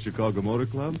 Ever hear of the Chicago Motor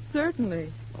Club?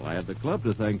 Certainly. Well, I had the club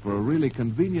to thank for a really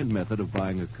convenient method of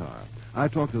buying a car. I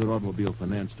talked to their automobile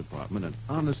finance department, and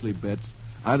honestly, Bets,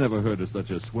 I never heard of such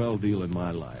a swell deal in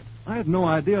my life. I had no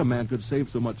idea a man could save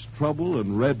so much trouble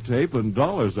and red tape and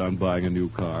dollars on buying a new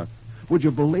car. Would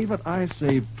you believe it? I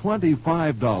saved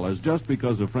 $25 just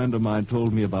because a friend of mine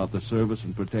told me about the service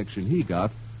and protection he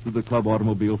got through the Club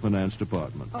Automobile Finance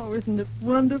Department. Oh, isn't it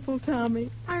wonderful, Tommy?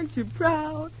 Aren't you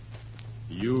proud?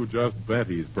 You just bet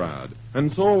he's proud.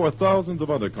 And so are thousands of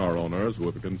other car owners who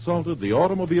have consulted the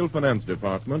Automobile Finance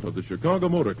Department of the Chicago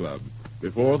Motor Club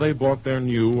before they bought their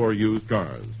new or used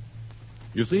cars.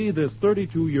 You see, this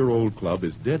 32-year-old club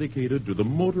is dedicated to the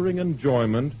motoring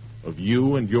enjoyment of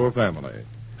you and your family.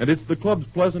 And it's the club's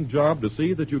pleasant job to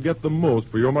see that you get the most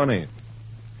for your money.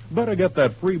 Better get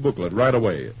that free booklet right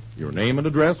away. Your name and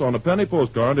address on a penny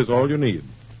postcard is all you need.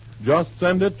 Just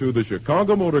send it to the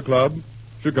Chicago Motor Club,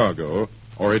 Chicago,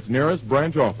 or its nearest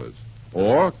branch office.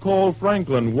 Or call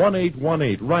Franklin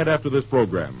 1818 right after this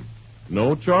program.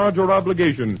 No charge or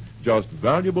obligation, just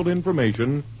valuable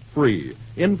information, free.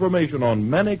 Information on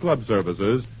many club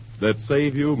services that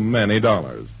save you many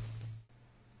dollars.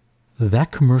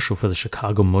 That commercial for the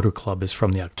Chicago Motor Club is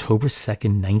from the October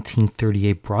 2nd,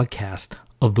 1938 broadcast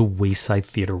of the Wayside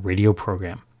Theater radio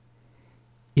program.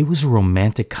 It was a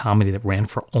romantic comedy that ran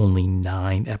for only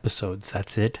 9 episodes.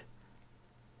 That's it.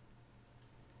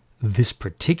 This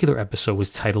particular episode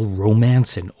was titled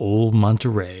Romance in Old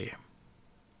Monterey.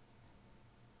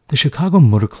 The Chicago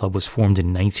Motor Club was formed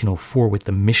in 1904 with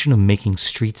the mission of making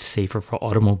streets safer for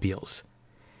automobiles.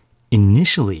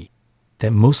 Initially,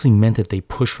 that mostly meant that they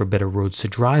pushed for better roads to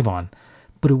drive on,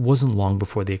 but it wasn't long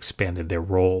before they expanded their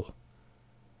role.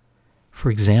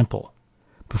 For example,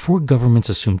 before governments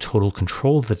assumed total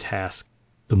control of the task,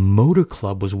 the Motor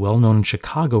Club was well known in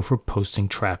Chicago for posting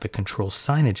traffic control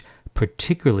signage,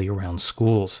 particularly around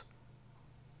schools.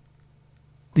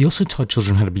 They also taught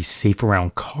children how to be safe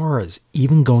around cars,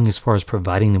 even going as far as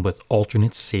providing them with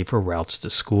alternate, safer routes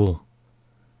to school.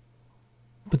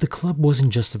 But the club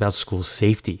wasn't just about school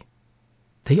safety.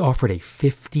 They offered a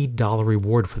 $50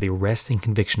 reward for the arrest and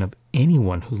conviction of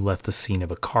anyone who left the scene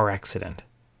of a car accident.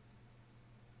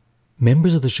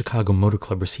 Members of the Chicago Motor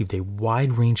Club received a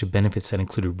wide range of benefits that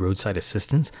included roadside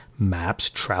assistance, maps,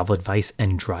 travel advice,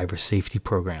 and driver safety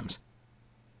programs.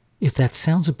 If that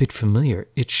sounds a bit familiar,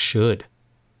 it should.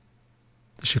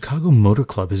 The Chicago Motor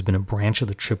Club has been a branch of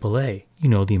the AAA,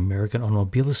 the American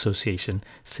Automobile Association,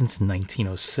 since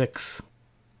 1906.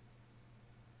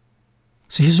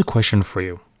 So here's a question for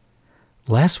you.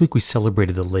 Last week we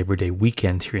celebrated the Labor Day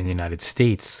weekend here in the United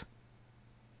States.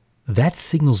 That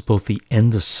signals both the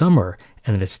end of summer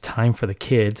and that it's time for the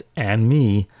kids and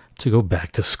me to go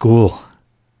back to school.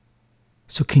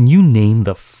 So can you name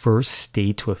the first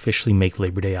state to officially make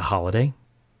Labor Day a holiday?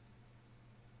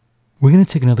 We're going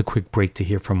to take another quick break to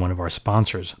hear from one of our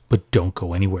sponsors, but don't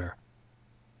go anywhere.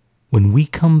 When we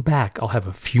come back, I'll have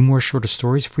a few more shorter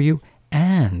stories for you,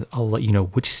 and I'll let you know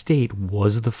which state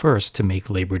was the first to make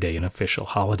Labor Day an official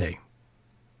holiday.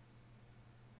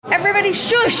 Everybody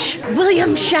shush!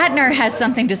 William Shatner has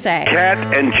something to say.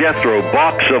 Cat and Jethro,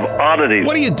 box of oddities.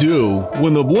 What do you do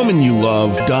when the woman you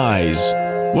love dies?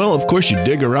 Well, of course, you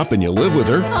dig her up and you live with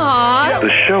her. Aww. The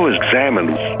show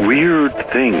examines weird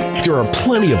things. There are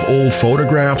plenty of old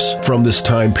photographs from this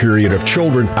time period of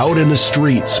children out in the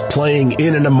streets playing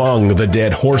in and among the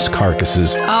dead horse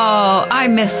carcasses. Oh, I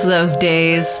miss those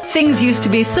days. Things used to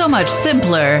be so much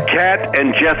simpler. Cat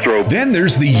and Jethro. Then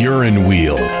there's the urine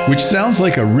wheel, which sounds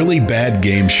like a really bad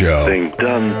game show. They've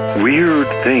done weird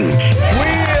things.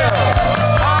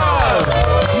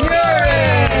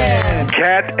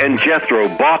 Cat and Jethro,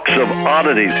 box of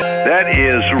oddities. That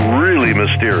is really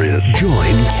mysterious.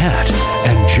 Join Cat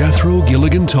and Jethro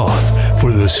Gilligan Toth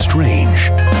for the strange,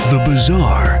 the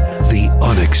bizarre, the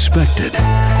unexpected,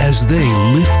 as they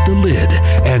lift the lid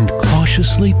and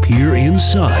cautiously peer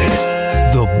inside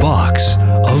the Box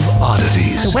of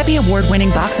Oddities. The Webby Award-winning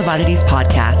Box of Oddities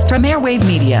podcast from Airwave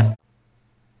Media.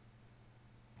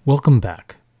 Welcome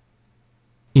back.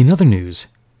 In other news,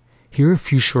 here are a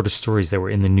few shorter stories that were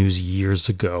in the news years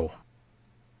ago.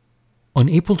 On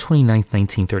April 29,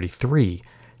 1933,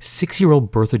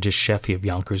 6-year-old Bertha Jasheffi of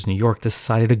Yonkers, New York,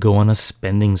 decided to go on a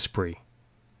spending spree.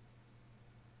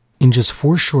 In just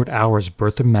 4 short hours,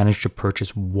 Bertha managed to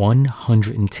purchase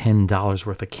 $110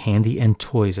 worth of candy and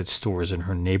toys at stores in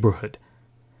her neighborhood.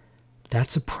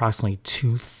 That's approximately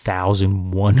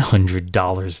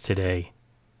 $2,100 today.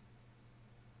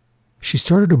 She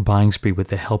started her buying spree with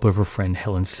the help of her friend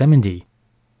Helen Semendy,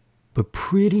 but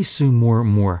pretty soon more and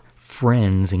more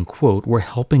friends, in quote, were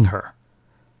helping her.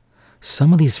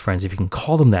 Some of these friends, if you can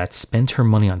call them that, spent her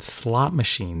money on slot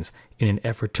machines in an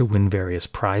effort to win various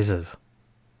prizes.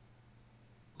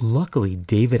 Luckily,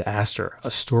 David Astor, a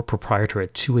store proprietor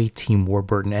at 218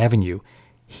 Warburton Avenue,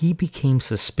 he became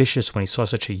suspicious when he saw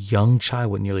such a young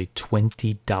child with nearly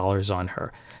 $20 on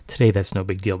her. Today, that's no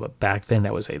big deal, but back then,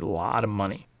 that was a lot of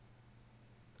money.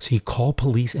 So he called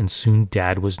police, and soon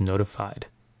Dad was notified.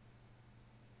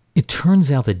 It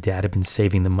turns out that Dad had been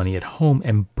saving the money at home,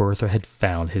 and Bertha had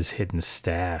found his hidden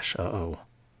stash.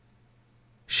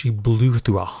 She blew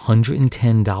through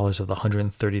 $110 of the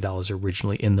 $130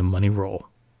 originally in the money roll.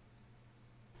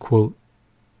 Quote,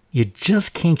 "You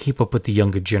just can't keep up with the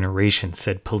younger generation,"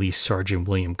 said Police Sergeant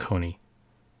William Coney.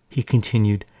 He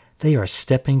continued, "They are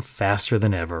stepping faster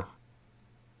than ever."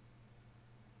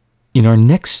 In our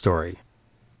next story,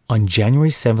 on January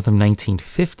 7th of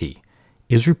 1950,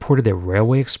 it was reported that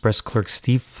Railway Express clerk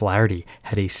Steve Flaherty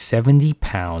had a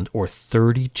 70-pound or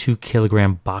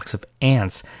 32-kilogram box of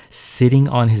ants sitting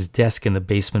on his desk in the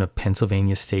basement of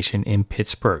Pennsylvania Station in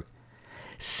Pittsburgh.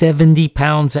 70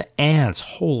 pounds of ants.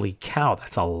 Holy cow,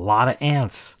 that's a lot of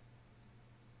ants.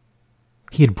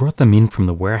 He had brought them in from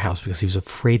the warehouse because he was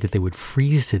afraid that they would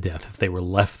freeze to death if they were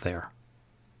left there.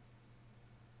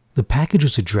 The package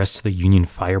was addressed to the Union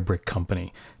Fire Brick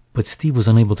Company, but Steve was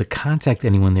unable to contact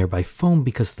anyone there by phone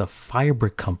because the Fire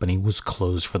Brick Company was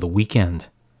closed for the weekend.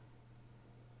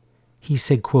 He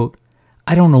said, quote,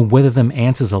 "I don't know whether them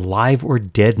ants is alive or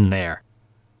dead in there.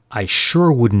 I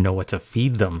sure wouldn't know what to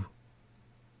feed them."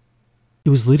 It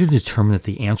was later determined that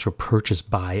the ants were purchased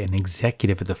by an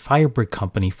executive at the Fire Brick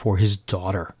Company for his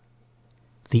daughter.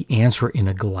 The ants were in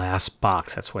a glass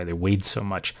box, that's why they weighed so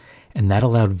much, and that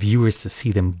allowed viewers to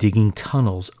see them digging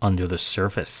tunnels under the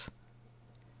surface.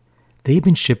 They had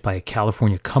been shipped by a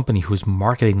California company who was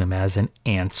marketing them as an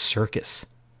ant circus.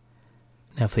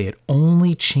 Now, if they had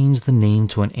only changed the name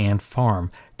to an ant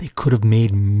farm, they could have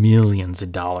made millions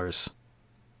of dollars.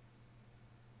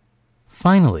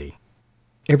 Finally,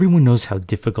 everyone knows how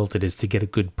difficult it is to get a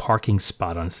good parking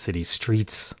spot on city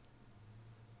streets.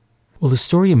 Well, the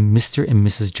story of Mr. and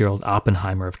Mrs. Gerald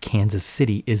Oppenheimer of Kansas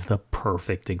City is the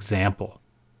perfect example.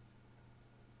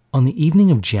 On the evening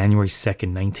of January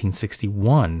 2nd,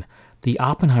 1961, the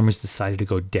Oppenheimers decided to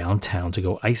go downtown to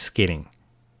go ice skating.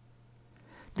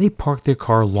 They parked their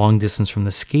car long distance from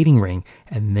the skating ring,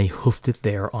 and they hoofed it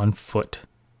there on foot.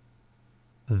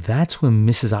 That's when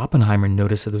Mrs. Oppenheimer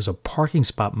noticed that there was a parking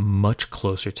spot much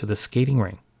closer to the skating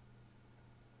ring.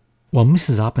 While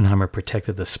Mrs. Oppenheimer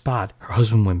protected the spot, her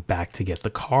husband went back to get the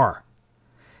car.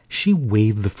 She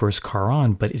waved the first car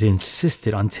on, but it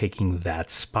insisted on taking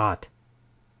that spot.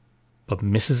 But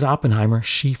Mrs. Oppenheimer,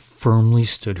 she firmly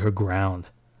stood her ground.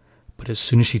 But as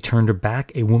soon as she turned her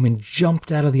back, a woman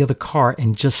jumped out of the other car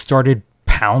and just started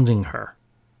pounding her.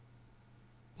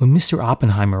 When Mr.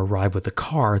 Oppenheimer arrived with the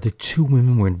car, the two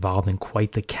women were involved in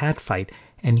quite the catfight,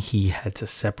 and he had to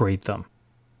separate them.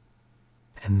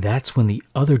 And that's when the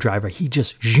other driver, he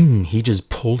just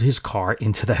pulled his car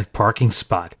into that parking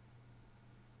spot.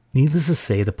 Needless to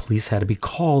say, the police had to be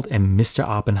called, and Mr.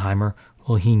 Oppenheimer,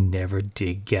 well, he never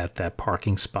did get that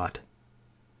parking spot.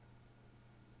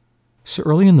 So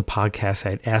earlier in the podcast, I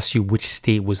had asked you which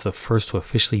state was the first to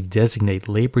officially designate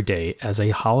Labor Day as a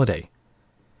holiday.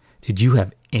 Did you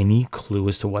have any clue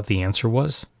as to what the answer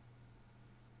was?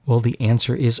 Well, the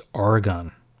answer is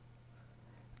Oregon.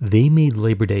 They made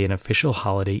Labor Day an official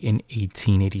holiday in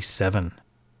 1887.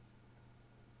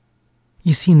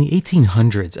 You see, in the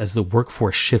 1800s, as the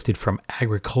workforce shifted from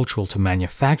agricultural to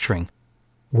manufacturing,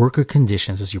 worker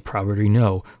conditions, as you probably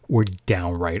know, were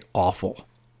downright awful.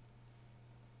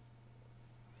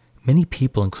 Many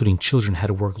people, including children, had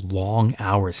to work long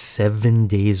hours, 7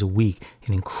 days a week,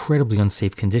 in incredibly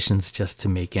unsafe conditions just to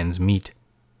make ends meet.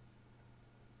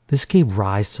 This gave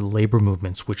rise to labor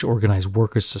movements which organized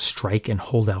workers to strike and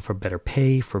hold out for better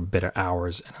pay, for better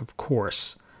hours, and of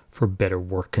course, for better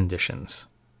work conditions.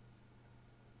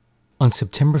 On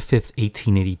September 5th,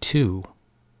 1882,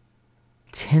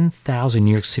 10,000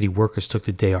 New York City workers took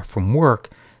the day off from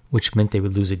work, which meant they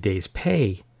would lose a day's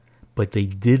pay, but they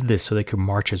did this so they could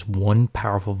march as one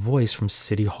powerful voice from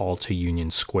City Hall to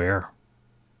Union Square.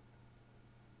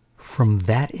 From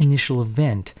that initial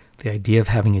event, the idea of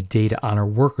having a day to honor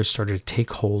workers started to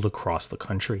take hold across the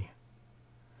country.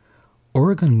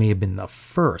 Oregon may have been the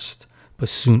first, but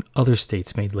soon other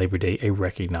states made Labor Day a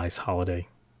recognized holiday.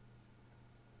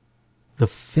 The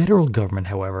federal government,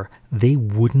 however, they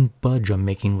wouldn't budge on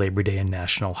making Labor Day a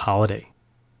national holiday.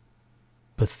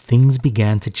 But things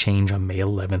began to change on May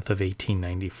 11th of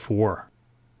 1894.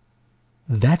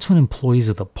 That's when employees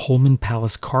of the Pullman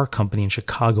Palace Car Company in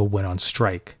Chicago went on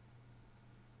strike.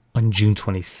 On June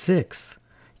 26th,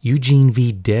 Eugene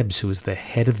V. Debs, who was the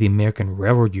head of the American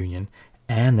Railroad Union,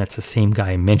 and that's the same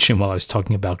guy I mentioned while I was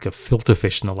talking about gefilte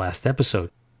fish in the last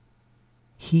episode,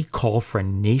 he called for a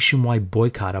nationwide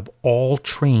boycott of all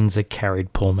trains that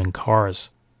carried Pullman cars.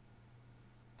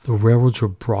 The railroads were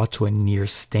brought to a near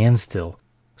standstill,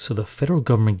 so the federal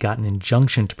government got an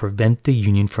injunction to prevent the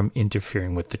union from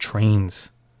interfering with the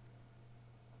trains.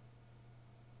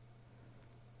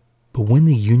 But when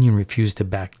the union refused to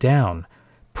back down,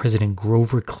 President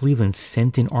Grover Cleveland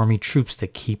sent in army troops to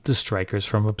keep the strikers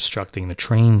from obstructing the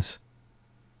trains.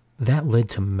 That led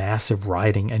to massive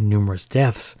rioting and numerous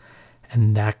deaths,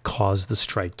 and that caused the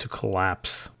strike to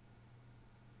collapse.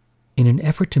 In an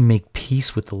effort to make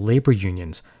peace with the labor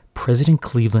unions, President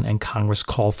Cleveland and Congress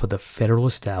called for the federal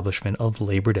establishment of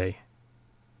Labor Day.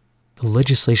 The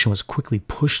legislation was quickly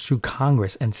pushed through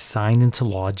Congress and signed into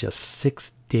law just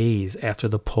 6 days after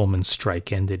the Pullman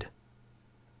strike ended.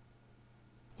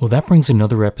 Well, that brings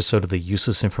another episode of the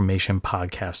Useless Information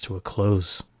podcast to a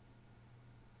close.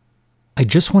 I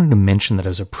just wanted to mention that I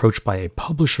was approached by a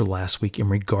publisher last week in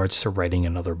regards to writing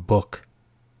another book.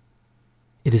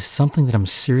 It is something that I'm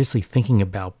seriously thinking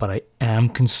about, but I am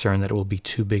concerned that it will be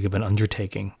too big of an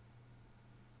undertaking.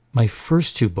 My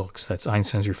first 2 books, that's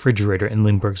Einstein's Refrigerator and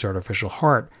Lindbergh's Artificial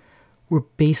Heart, were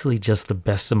basically just the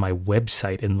best of my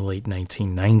website in the late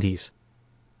 1990s.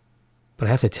 But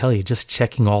I have to tell you, just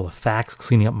checking all the facts,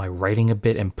 cleaning up my writing a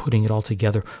bit, and putting it all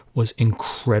together was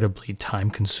incredibly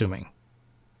time-consuming.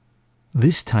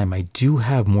 This time I do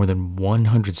have more than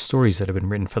 100 stories that have been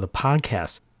written for the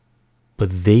podcast,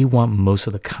 but they want most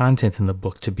of the content in the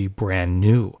book to be brand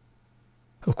new.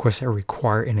 Of course, that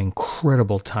requires an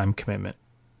incredible time commitment.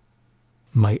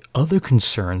 My other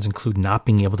concerns include not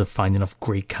being able to find enough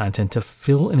great content to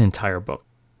fill an entire book.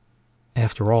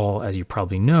 After all, as you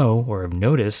probably know or have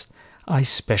noticed, I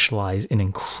specialize in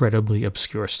incredibly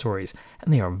obscure stories,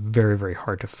 and they are very, very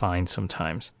hard to find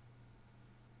sometimes.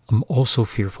 I'm also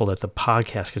fearful that the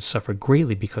podcast could suffer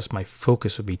greatly because my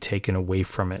focus would be taken away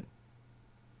from it.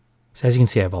 So as you can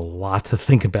see, I have a lot to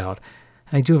think about,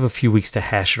 and I do have a few weeks to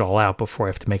hash it all out before I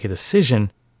have to make a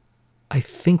decision. I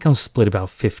think I'm split about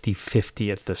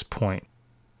 50-50 at this point.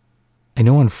 I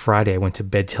know on Friday I went to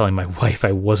bed telling my wife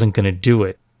I wasn't going to do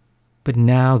it, but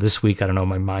now this week, I don't know,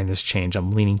 my mind has changed.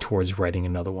 I'm leaning towards writing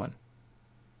another one.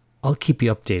 I'll keep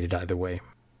you updated either way.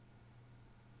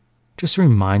 Just a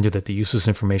reminder that the Useless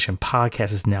Information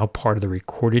podcast is now part of the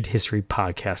Recorded History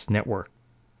Podcast Network.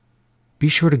 Be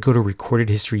sure to go to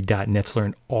recordedhistory.net to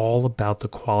learn all about the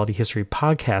quality history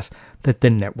podcast that the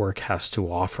network has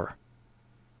to offer.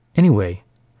 Anyway,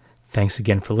 thanks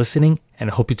again for listening, and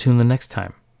I hope you tune in the next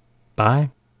time.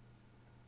 Bye.